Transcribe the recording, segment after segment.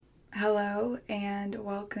Hello and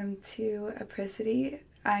welcome to Apricity.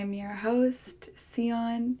 I'm your host,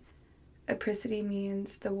 Sion. Apricity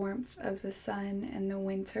means the warmth of the sun in the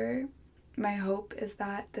winter. My hope is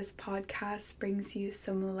that this podcast brings you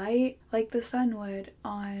some light like the sun would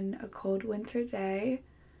on a cold winter day.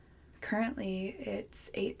 Currently, it's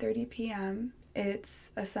 8:30 p.m.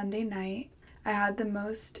 It's a Sunday night. I had the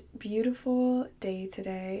most beautiful day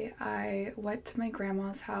today. I went to my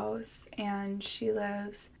grandma's house and she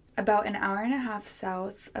lives about an hour and a half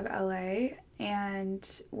south of LA,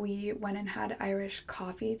 and we went and had Irish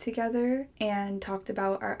coffee together and talked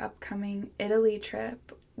about our upcoming Italy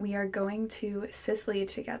trip. We are going to Sicily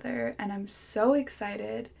together and I'm so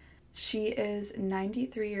excited. She is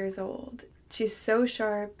 93 years old. She's so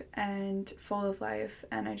sharp and full of life,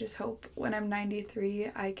 and I just hope when I'm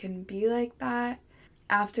 93 I can be like that.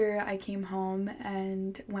 After I came home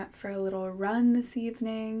and went for a little run this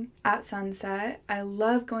evening at sunset. I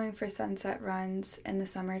love going for sunset runs in the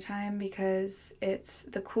summertime because it's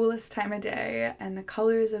the coolest time of day and the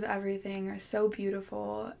colors of everything are so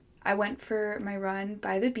beautiful. I went for my run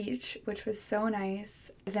by the beach, which was so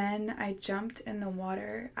nice. Then I jumped in the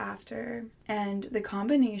water after, and the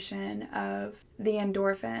combination of the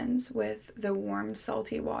endorphins with the warm,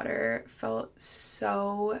 salty water felt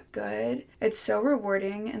so good. It's so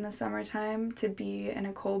rewarding in the summertime to be in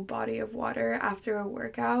a cold body of water after a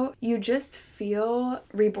workout. You just feel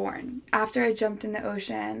reborn. After I jumped in the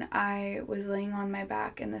ocean, I was laying on my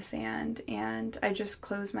back in the sand, and I just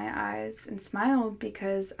closed my eyes and smiled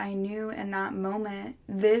because I knew in that moment,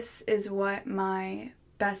 this is what my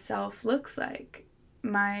best self looks like.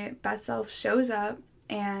 My best self shows up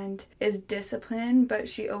and is disciplined, but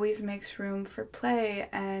she always makes room for play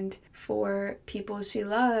and for people she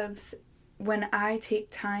loves. When I take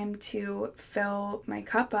time to fill my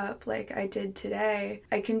cup up like I did today,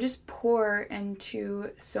 I can just pour into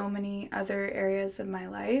so many other areas of my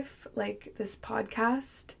life, like this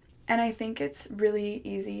podcast. And I think it's really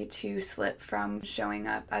easy to slip from showing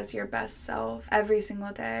up as your best self every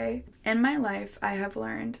single day. In my life, I have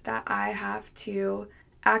learned that I have to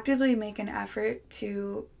actively make an effort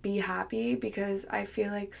to be happy because I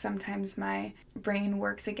feel like sometimes my brain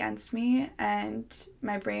works against me and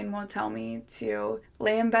my brain will tell me to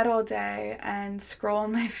lay in bed all day and scroll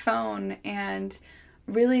on my phone, and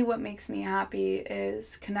really what makes me happy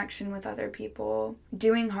is connection with other people,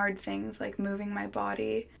 doing hard things like moving my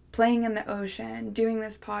body, playing in the ocean, doing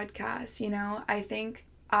this podcast. I think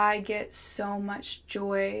I get so much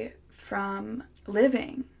joy from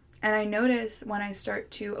living. And I notice when I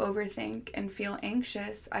start to overthink and feel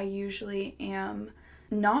anxious, I usually am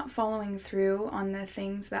not following through on the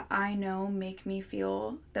things that I know make me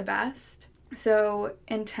feel the best. So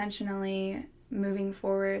intentionally moving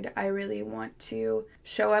forward, I really want to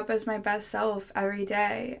show up as my best self every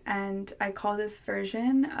day. And I call this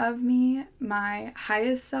version of me my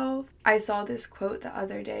highest self. I saw this quote the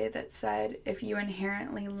other day that said, if you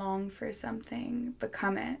inherently long for something,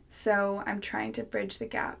 become it. So I'm trying to bridge the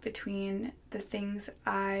gap between the things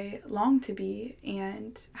I long to be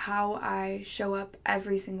and how I show up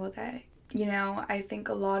every single day. I think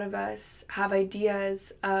a lot of us have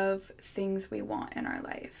ideas of things we want in our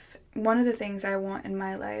life. One of the things I want in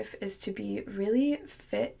my life is to be really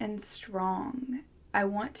fit and strong. I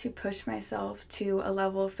want to push myself to a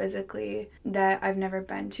level physically that I've never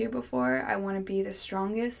been to before. I want to be the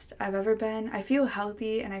strongest I've ever been. I feel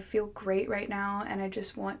healthy and I feel great right now, and I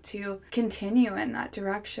just want to continue in that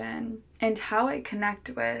direction. And how I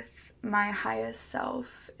connect with my highest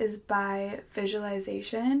self is by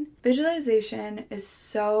visualization. Visualization is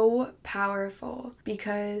so powerful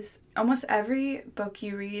because almost every book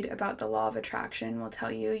you read about the law of attraction will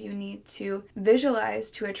tell you you need to visualize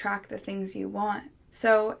to attract the things you want.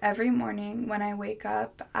 So every morning when I wake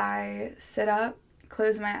up, I sit up,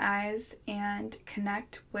 close my eyes, and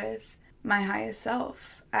connect with my highest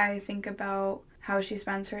self. I think about how she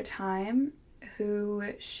spends her time, who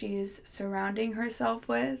she's surrounding herself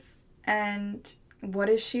with, and what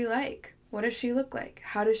is she like? What does she look like?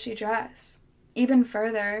 How does she dress? Even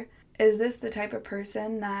further, is this the type of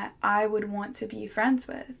person that I would want to be friends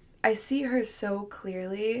with? I see her so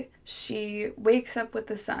clearly. She wakes up with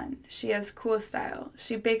the sun. She has cool style.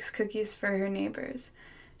 She bakes cookies for her neighbors.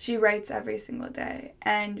 She writes every single day.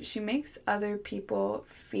 And she makes other people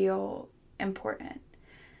feel important.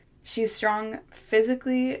 She's strong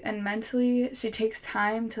physically and mentally. She takes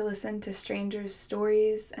time to listen to strangers'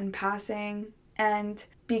 stories and passing. And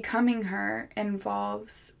becoming her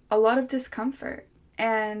involves a lot of discomfort.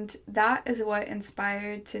 And that is what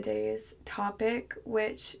inspired today's topic,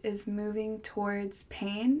 which is moving towards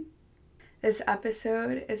pain. This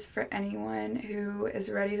episode is for anyone who is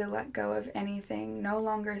ready to let go of anything no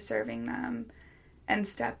longer serving them and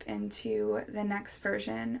step into the next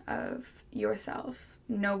version of yourself.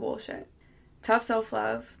 No bullshit. Tough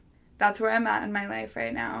self-love. That's where I'm at in my life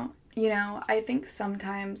right now. You know, I think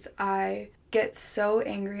sometimes I get so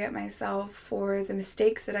angry at myself for the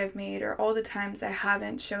mistakes that I've made or all the times I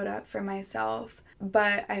haven't showed up for myself,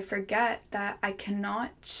 but I forget that I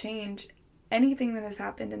cannot change anything that has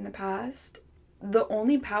happened in the past. The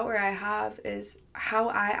only power I have is how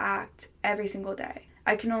I act every single day.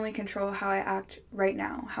 I can only control how I act right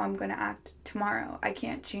now, how I'm going to act tomorrow. I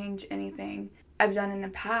can't change anything I've done in the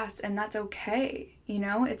past, and that's okay. You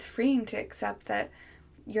know, it's freeing to accept that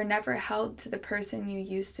you're never held to the person you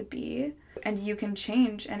used to be, and you can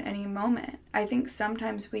change at any moment. I think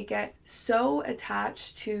sometimes we get so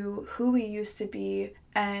attached to who we used to be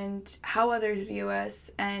and how others view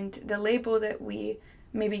us and the label that we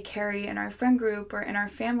maybe carry in our friend group or in our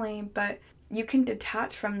family, but you can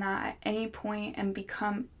detach from that at any point and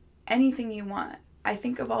become anything you want. I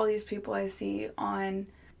think of all these people I see on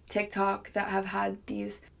TikTok that have had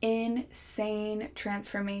these insane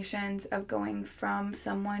transformations of going from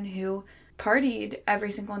someone who partied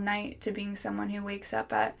every single night to being someone who wakes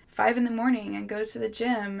up at 5 a.m. and goes to the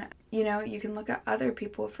gym. You know, you can look at other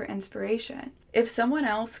people for inspiration. If someone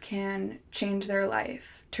else can change their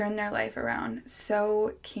life, turn their life around,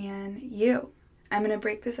 so can you. I'm going to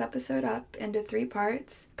break this episode up into 3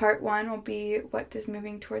 parts. Part 1 will be, what does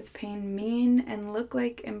moving towards pain mean and look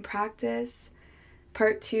like in practice?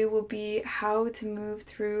 Part 2 will be how to move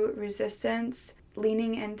through resistance,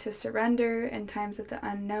 leaning into surrender in times of the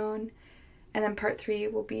unknown. And then part 3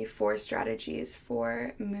 will be 4 strategies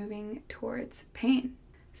for moving towards pain.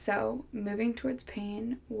 So, moving towards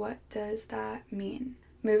pain, what does that mean?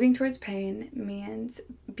 Moving towards pain means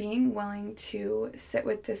being willing to sit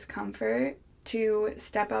with discomfort, to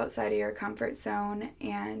step outside of your comfort zone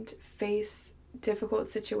and face difficult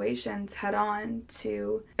situations head on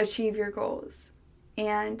to achieve your goals.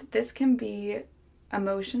 And this can be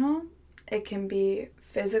emotional, it can be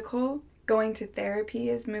physical. Going to therapy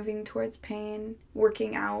is moving towards pain.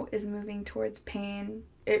 Working out is moving towards pain.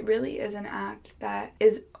 It really is an act that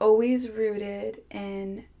is always rooted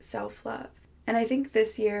in self-love. And I think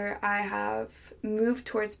this year I have moved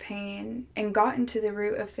towards pain and gotten to the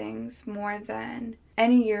root of things more than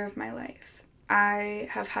any year of my life. I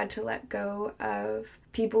have had to let go of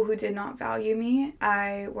people who did not value me.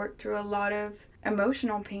 I worked through a lot of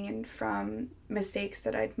emotional pain from mistakes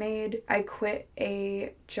that I'd made. I quit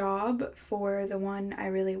a job for the one I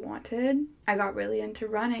really wanted. I got really into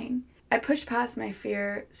running. I pushed past my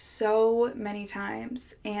fear so many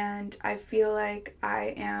times, and I feel like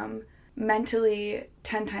I am mentally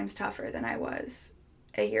 10 times tougher than I was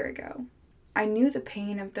a year ago. I knew the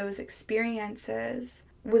pain of those experiences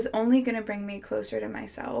was only going to bring me closer to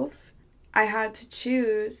myself. I had to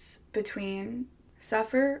choose between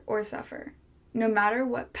suffer or suffer. No matter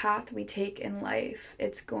what path we take in life,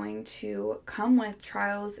 it's going to come with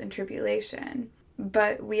trials and tribulation,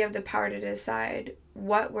 but we have the power to decide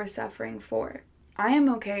what we're suffering for. I am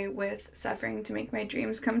okay with suffering to make my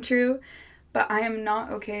dreams come true, but I am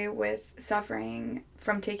not okay with suffering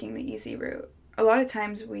from taking the easy route. A lot of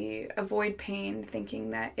times we avoid pain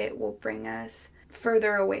thinking that it will bring us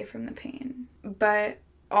further away from the pain, but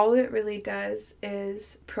all it really does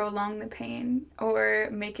is prolong the pain or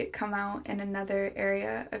make it come out in another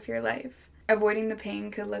area of your life. Avoiding the pain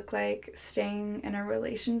could look like staying in a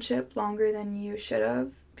relationship longer than you should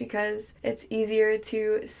have, because it's easier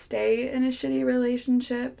to stay in a shitty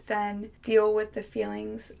relationship than deal with the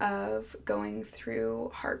feelings of going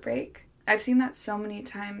through heartbreak. I've seen that so many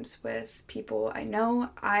times with people I know.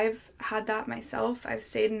 I've had that myself. I've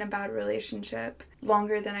stayed in a bad relationship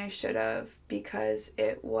longer than I should have because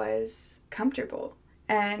it was comfortable.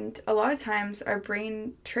 And a lot of times our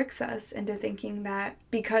brain tricks us into thinking that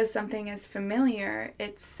because something is familiar,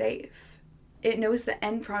 it's safe. It knows the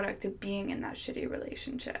end product of being in that shitty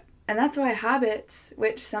relationship. And that's why habits,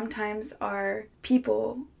 which sometimes are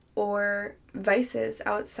people or vices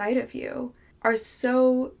outside of you, are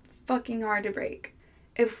so fucking hard to break.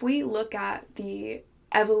 If we look at the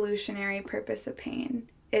evolutionary purpose of pain,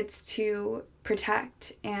 it's to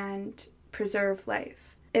protect and preserve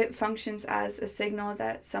life. It functions as a signal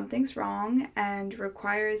that something's wrong and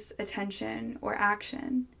requires attention or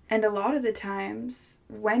action. And a lot of the times,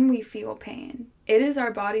 when we feel pain, it is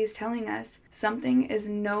our bodies telling us something is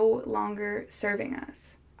no longer serving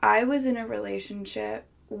us. I was in a relationship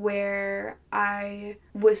where I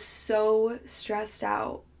was so stressed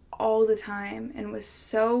out all the time and was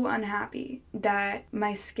so unhappy that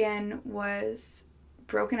my skin was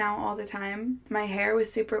broken out all the time. My hair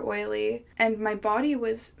was super oily, and my body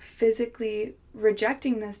was physically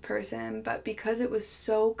rejecting this person, but because it was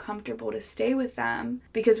so comfortable to stay with them,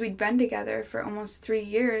 because we'd been together for almost 3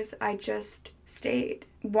 years, I just stayed.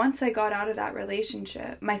 Once I got out of that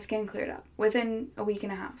relationship, my skin cleared up within a week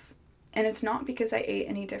and a half. And it's not because I ate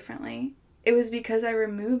any differently. It was because I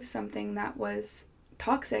removed something that was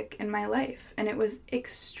toxic in my life, and it was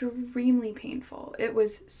extremely painful. It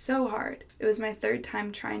was so hard. It was my 3rd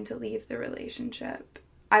time trying to leave the relationship.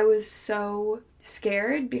 I was so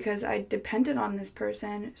scared because I depended on this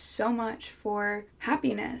person so much for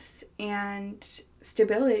happiness and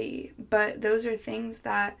stability, but those are things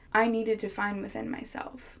that I needed to find within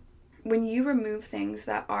myself. When you remove things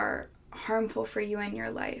that are harmful for you in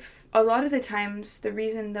your life, a lot of the times the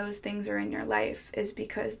reason those things are in your life is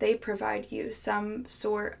because they provide you some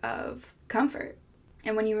sort of comfort.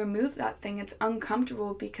 And when you remove that thing, it's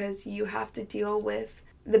uncomfortable because you have to deal with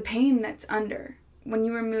the pain that's under. When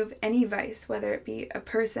you remove any vice, whether it be a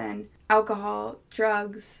person, alcohol,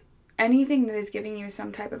 drugs, anything that is giving you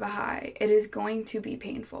some type of a high, it is going to be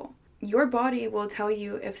painful. Your body will tell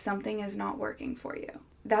you if something is not working for you.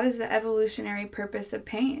 That is the evolutionary purpose of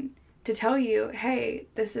pain, to tell you, hey,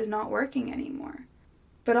 this is not working anymore.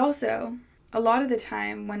 But also, a lot of the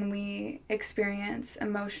time when we experience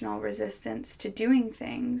emotional resistance to doing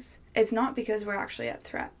things, it's not because we're actually at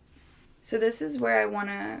threat. So this is where I want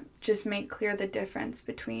to just make clear the difference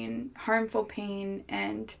between harmful pain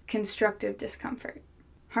and constructive discomfort.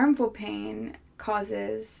 Harmful pain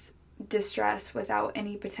causes distress without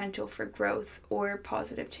any potential for growth or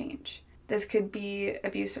positive change. This could be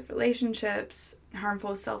abusive relationships,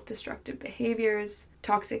 harmful self-destructive behaviors,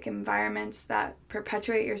 toxic environments that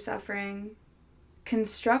perpetuate your suffering.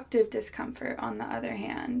 Constructive discomfort, on the other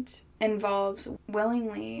hand, involves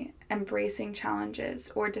willingly embracing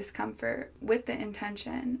challenges or discomfort with the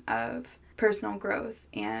intention of personal growth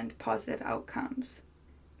and positive outcomes.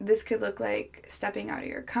 This could look like stepping out of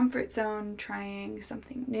your comfort zone, trying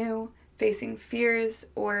something new, facing fears,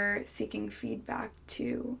 or seeking feedback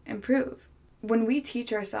to improve. When we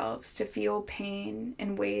teach ourselves to feel pain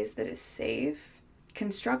in ways that is safe,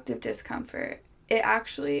 constructive discomfort, it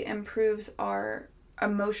actually improves our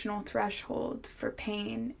emotional threshold for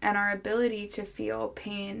pain and our ability to feel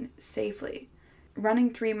pain safely.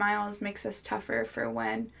 Running 3 miles makes us tougher for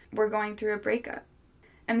when we're going through a breakup.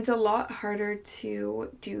 And it's a lot harder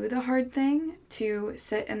to do the hard thing, to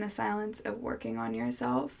sit in the silence of working on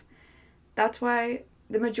yourself. That's why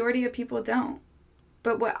the majority of people don't.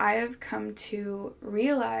 But what I have come to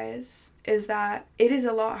realize is that it is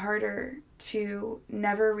a lot harder to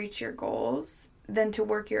never reach your goals than to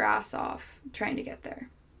work your ass off trying to get there.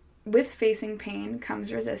 With facing pain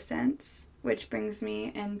comes resistance, which brings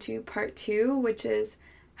me into part 2, which is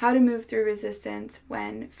how to move through resistance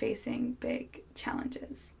when facing big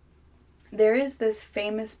challenges. There is this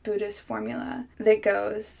famous Buddhist formula that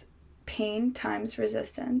goes, pain times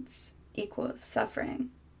resistance equals suffering.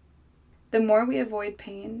 The more we avoid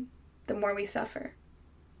pain, the more we suffer.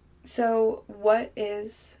 So what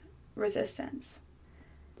is resistance?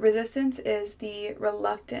 Resistance is the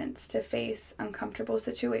reluctance to face uncomfortable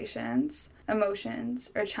situations,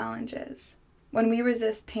 emotions, or challenges. When we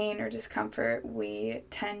resist pain or discomfort, we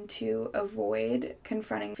tend to avoid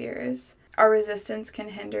confronting fears. Our resistance can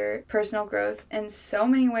hinder personal growth in so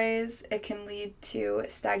many ways. It can lead to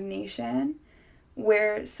stagnation,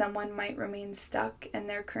 where someone might remain stuck in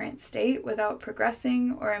their current state without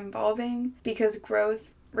progressing or evolving, because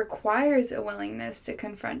growth requires a willingness to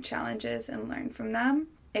confront challenges and learn from them.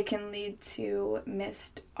 It can lead to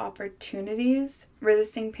missed opportunities.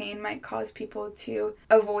 Resisting pain might cause people to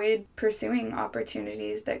avoid pursuing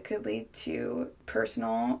opportunities that could lead to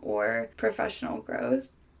personal or professional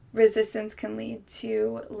growth. Resistance can lead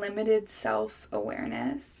to limited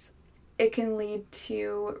self-awareness. It can lead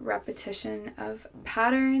to repetition of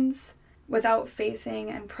patterns. Without facing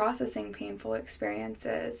and processing painful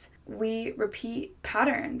experiences, we repeat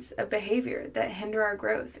patterns of behavior that hinder our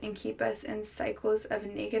growth and keep us in cycles of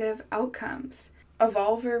negative outcomes.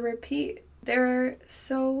 Evolve or repeat. There are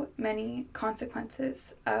so many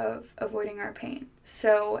consequences of avoiding our pain.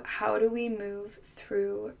 So how do we move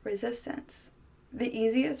through resistance? The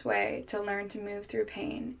easiest way to learn to move through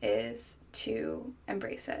pain is to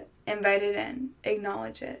embrace it, invite it in,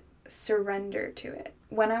 acknowledge it, surrender to it.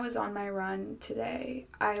 When I was on my run today,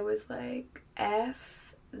 I was like,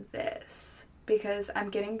 F this, because I'm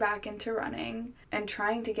getting back into running and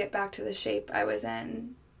trying to get back to the shape I was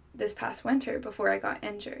in this past winter before I got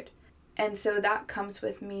injured. And so that comes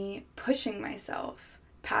with me pushing myself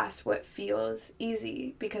past what feels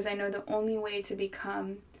easy, because I know the only way to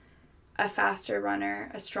become a faster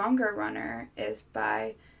runner, a stronger runner, is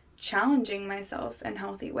by challenging myself in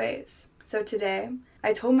healthy ways. So today,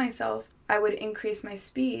 I told myself I would increase my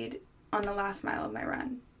speed on the last mile of my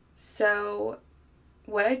run. So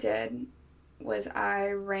what I did was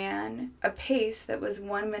I ran a pace that was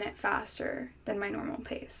 1 minute faster than my normal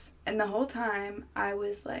pace. And the whole time I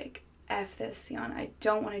was like, F this, Sion, I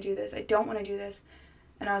don't want to do this. I don't want to do this.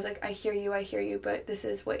 And I was like, I hear you, but this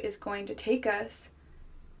is what is going to take us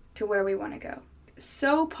to where we want to go.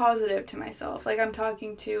 So positive to myself, like I'm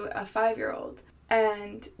talking to a 5-year-old.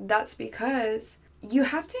 And that's because you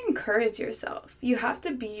have to encourage yourself. You have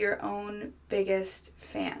to be your own biggest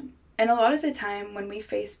fan. And a lot of the time when we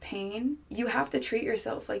face pain, you have to treat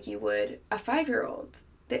yourself like you would a 5-year-old.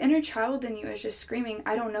 The inner child in you is just screaming,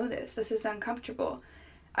 I don't know this. This is uncomfortable.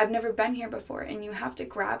 I've never been here before. And you have to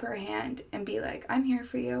grab her hand and be like, I'm here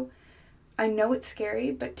for you. I know it's scary,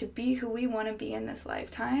 but to be who we want to be in this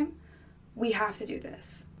lifetime, we have to do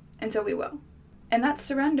this. And so we will. And that's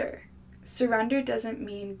surrender. Surrender doesn't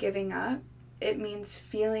mean giving up. It means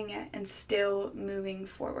feeling it and still moving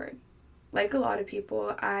forward. Like a lot of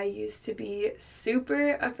people, I used to be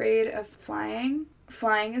super afraid of flying.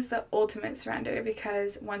 Flying is the ultimate surrender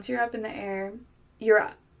because once you're up in the air, you're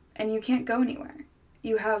up and you can't go anywhere.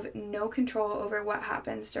 You have no control over what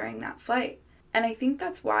happens during that flight. And I think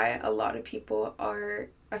that's why a lot of people are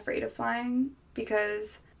afraid of flying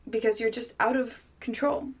because you're just out of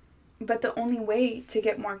control. But the only way to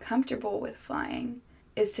get more comfortable with flying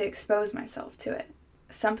is to expose myself to it.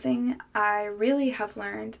 Something I really have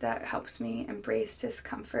learned that helps me embrace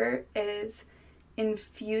discomfort is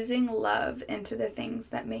infusing love into the things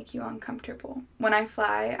that make you uncomfortable. When I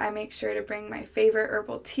fly, I make sure to bring my favorite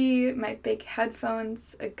herbal tea, my big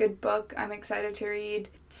headphones, a good book I'm excited to read,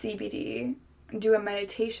 CBD, do a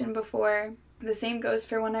meditation before. The same goes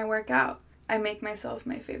for when I work out. I make myself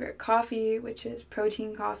my favorite coffee, which is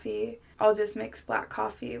protein coffee. I'll just mix black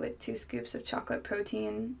coffee with 2 scoops of chocolate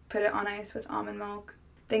protein, put it on ice with almond milk,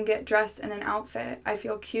 then get dressed in an outfit I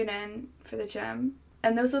feel cute in for the gym.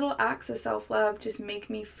 And those little acts of self-love just make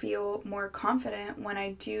me feel more confident when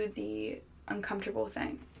I do the uncomfortable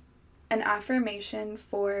thing. An affirmation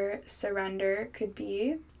for surrender could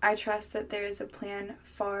be, I trust that there is a plan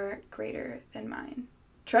far greater than mine.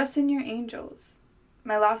 Trust in your angels.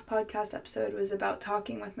 My last podcast episode was about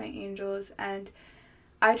talking with my angels, and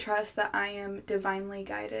I trust that I am divinely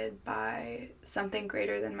guided by something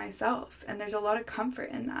greater than myself. And there's a lot of comfort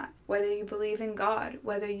in that. Whether you believe in God,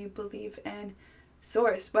 whether you believe in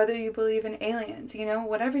Source, whether you believe in aliens,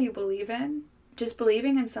 whatever you believe in, just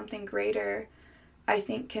believing in something greater, I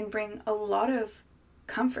think can bring a lot of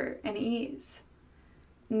comfort and ease.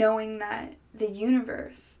 Knowing that the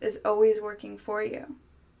universe is always working for you.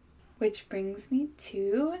 Which brings me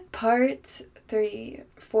to part 3,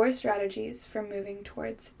 4 strategies for moving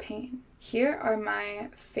towards pain. Here are my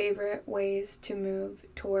favorite ways to move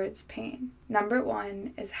towards pain. Number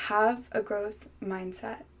 1 is have a growth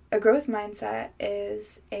mindset. A growth mindset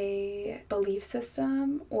is a belief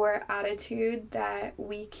system or attitude that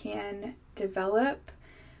we can develop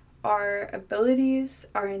our abilities,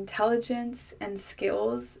 our intelligence, and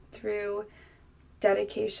skills through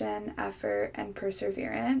dedication, effort, and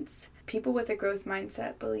perseverance. People with a growth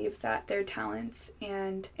mindset believe that their talents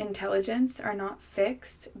and intelligence are not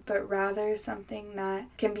fixed, but rather something that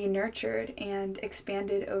can be nurtured and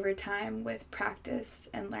expanded over time with practice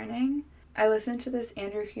and learning. I listened to this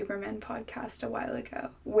Andrew Huberman podcast a while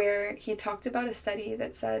ago where he talked about a study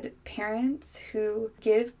that said parents who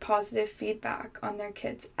give positive feedback on their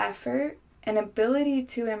kids' effort and ability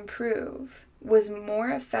to improve was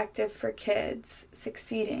more effective for kids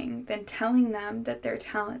succeeding than telling them that they're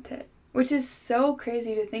talented, which is so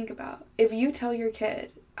crazy to think about. If you tell your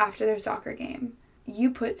kid after their soccer game,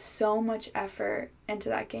 you put so much effort into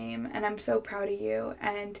that game and I'm so proud of you,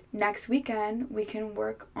 and next weekend we can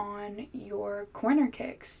work on your corner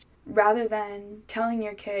kicks, rather than telling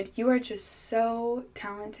your kid you are just so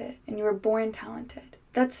talented and you were born talented.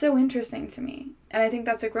 That's so interesting to me, and I think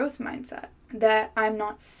that's a growth mindset. That I'm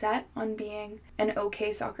not set on being an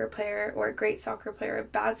okay soccer player or a great soccer player, a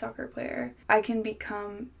bad soccer player. I can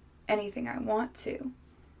become anything I want to.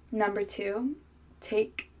 Number 2,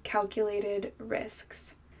 take calculated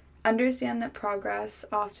risks. Understand that progress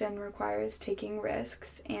often requires taking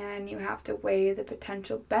risks, and you have to weigh the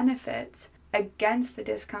potential benefits against the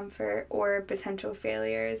discomfort or potential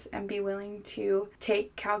failures and be willing to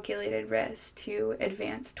take calculated risks to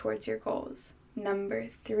advance towards your goals. Number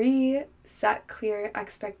 3, set clear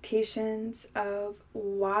expectations of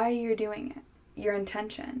why you're doing it, your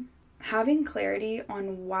intention. Having clarity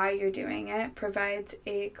on why you're doing it provides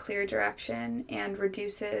a clear direction and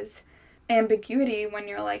reduces ambiguity when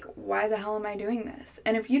you're like, why the hell am I doing this?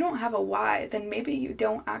 And if you don't have a why, then maybe you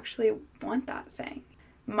don't actually want that thing.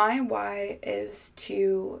 My why is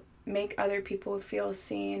to make other people feel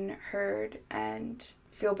seen, heard, and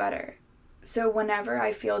feel better. So whenever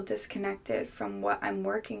I feel disconnected from what I'm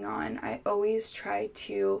working on, I always try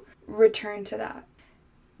to return to that.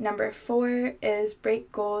 Number 4 is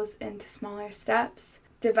break goals into smaller steps.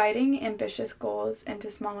 Dividing ambitious goals into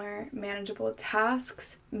smaller, manageable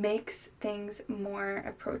tasks makes things more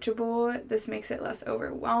approachable. This makes it less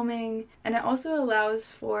overwhelming, and it also allows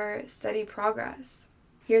for steady progress.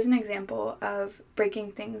 Here's an example of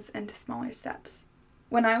breaking things into smaller steps.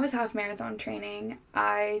 When I was half marathon training,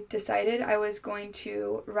 I decided I was going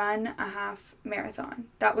to run a half marathon.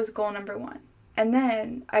 That was goal number 1. And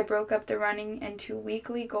then I broke up the running into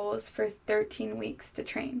weekly goals for 13 weeks to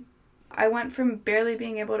train. I went from barely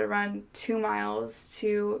being able to run 2 miles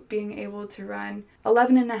to being able to run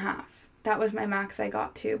 11 and a half. That was my max I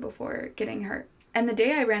got to before getting hurt. And the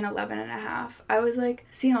day I ran 11 and a half, I was like,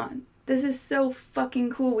 Sion, this is so fucking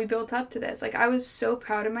cool. We built up to this. Like, I was so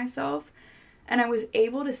proud of myself, and I was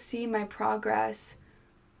able to see my progress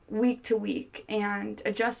week to week and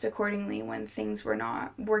adjust accordingly when things were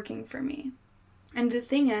not working for me. And the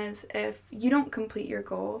thing is, if you don't complete your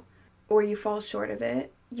goal or you fall short of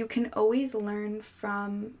it, you can always learn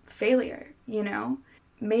from failure, you know?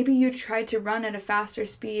 Maybe you tried to run at a faster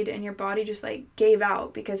speed and your body just like gave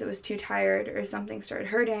out because it was too tired or something started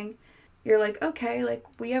hurting. You're like, okay, like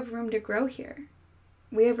we have room to grow here.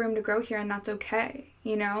 We have room to grow here, and that's okay.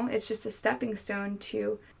 You know, it's just a stepping stone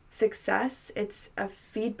to success. It's a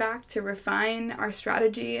feedback to refine our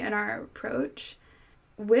strategy and our approach.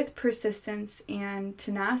 With persistence and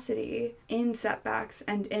tenacity in setbacks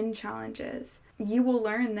and in challenges, you will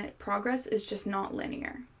learn that progress is just not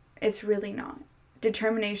linear. It's really not.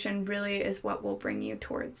 Determination really is what will bring you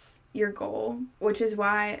towards your goal, which is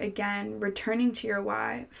why, again, returning to your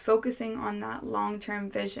why, focusing on that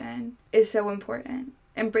long-term vision is so important.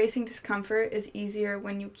 Embracing discomfort is easier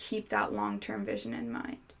when you keep that long-term vision in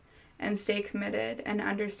mind and stay committed and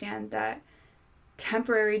understand that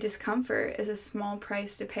temporary discomfort is a small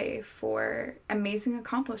price to pay for amazing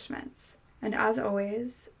accomplishments. And as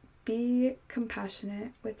always, be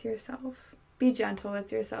compassionate with yourself. Be gentle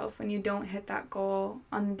with yourself when you don't hit that goal,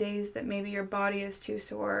 on the days that maybe your body is too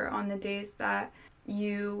sore, on the days that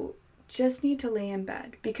you just need to lay in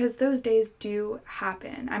bed, because those days do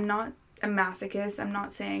happen. I'm not a masochist. I'm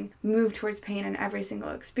not saying move towards pain in every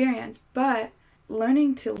single experience, but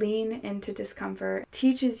learning to lean into discomfort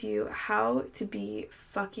teaches you how to be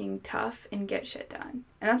fucking tough and get shit done.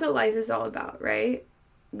 And that's what life is all about, right?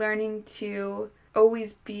 Learning to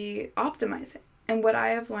always be optimizing. And what I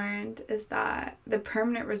have learned is that the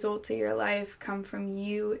permanent results of your life come from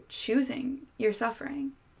you choosing your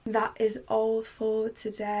suffering. That is all for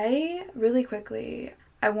today. Really quickly,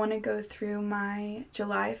 I want to go through my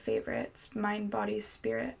July favorites, Mind, Body,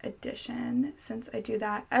 Spirit edition, since I do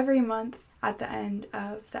that every month at the end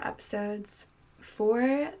of the episodes.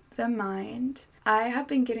 For the mind, I have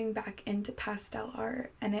been getting back into pastel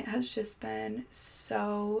art, and it has just been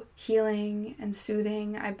so healing and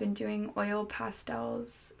soothing. I've been doing oil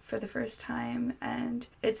pastels for the first time, and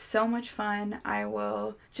it's so much fun. I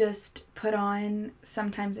will just put on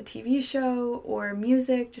sometimes a TV show or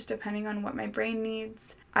music, just depending on what my brain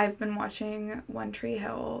needs. I've been watching One Tree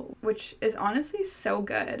Hill, which is honestly so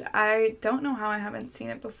good. I don't know how I haven't seen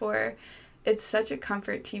it before. It's such a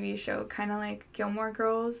comfort TV show, kind of like Gilmore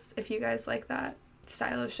Girls, if you guys like that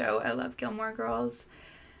style of show. I love Gilmore Girls.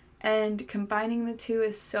 And combining the two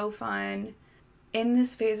is so fun. In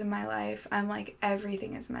this phase of my life, I'm like,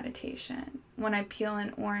 everything is meditation. When I peel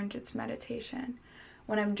an orange, it's meditation.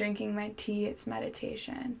 When I'm drinking my tea, it's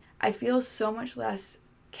meditation. I feel so much less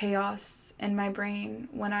chaos in my brain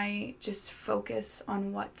when I just focus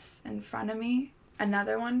on what's in front of me.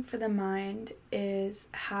 Another one for the mind is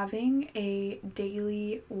having a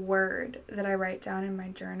daily word that I write down in my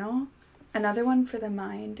journal. Another one for the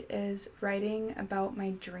mind is writing about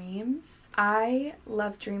my dreams. I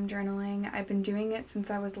love dream journaling. I've been doing it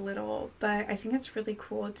since I was little, but I think it's really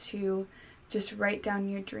cool to just write down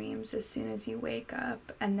your dreams as soon as you wake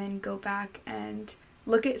up and then go back and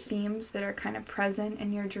look at themes that are kind of present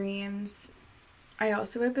in your dreams. I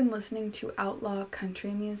also have been listening to outlaw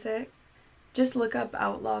country music. Just look up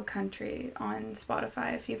Outlaw Country on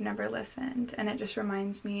Spotify if you've never listened, and it just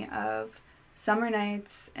reminds me of summer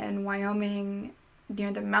nights in Wyoming,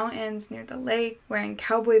 near the mountains, near the lake, wearing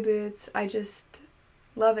cowboy boots. I just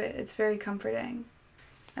love it. It's very comforting.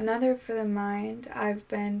 Another for the mind, I've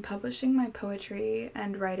been publishing my poetry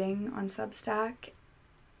and writing on Substack.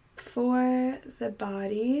 For the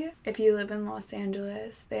body, if you live in Los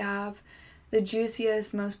Angeles, they have the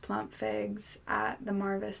juiciest, most plump figs at the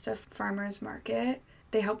Mar Vista Farmers Market.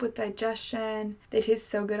 They help with digestion. They taste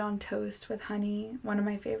so good on toast with honey. One of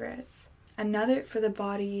my favorites. Another for the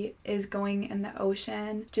body is going in the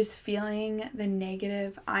ocean, just feeling the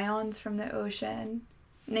negative ions from the ocean.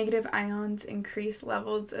 Negative ions increase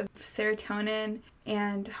levels of serotonin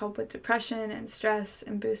and help with depression and stress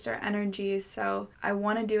and boost our energy. So I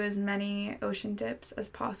want to do as many ocean dips as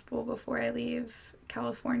possible before I leave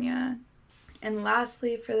California. And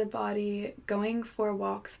lastly, for the body, going for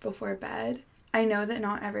walks before bed. I know that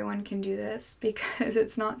not everyone can do this because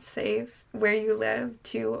it's not safe where you live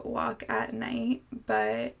to walk at night,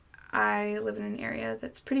 but I live in an area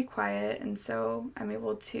that's pretty quiet, and so I'm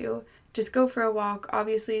able to just go for a walk.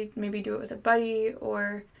 Obviously, maybe do it with a buddy,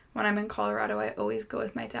 or when I'm in Colorado, I always go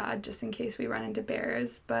with my dad just in case we run into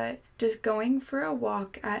bears. But just going for a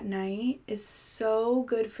walk at night is so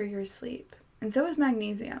good for your sleep. And so is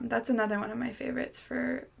magnesium. That's another one of my favorites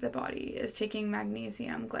for the body, is taking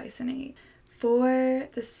magnesium glycinate. For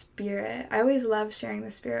the spirit, I always love sharing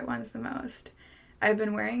the spirit ones the most. I've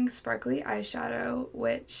been wearing sparkly eyeshadow,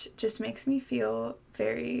 which just makes me feel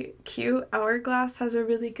very cute. Hourglass has a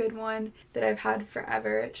really good one that I've had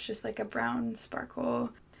forever. It's just like a brown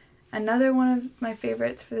sparkle. Another one of my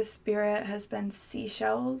favorites for the spirit has been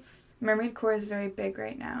seashells. Mermaid core is very big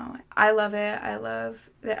right now. I love it. I love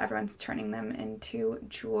that everyone's turning them into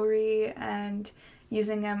jewelry and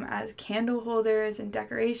using them as candle holders and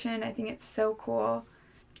decoration. I think it's so cool.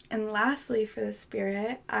 And lastly, for the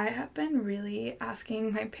spirit, I have been really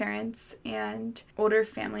asking my parents and older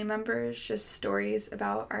family members just stories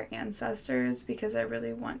about our ancestors, because I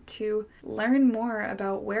really want to learn more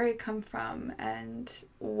about where I come from and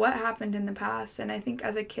what happened in the past. And I think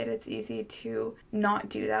as a kid, it's easy to not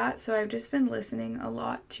do that. So I've just been listening a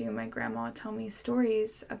lot to my grandma tell me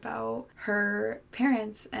stories about her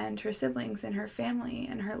parents and her siblings and her family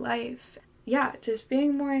and her life. Yeah, just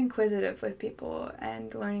being more inquisitive with people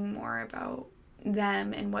and learning more about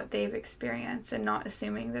them and what they've experienced, and not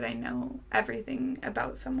assuming that I know everything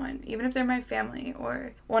about someone, even if they're my family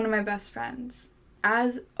or one of my best friends.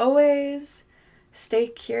 As always, stay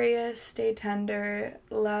curious, stay tender,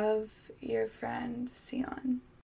 love your friend, Sion.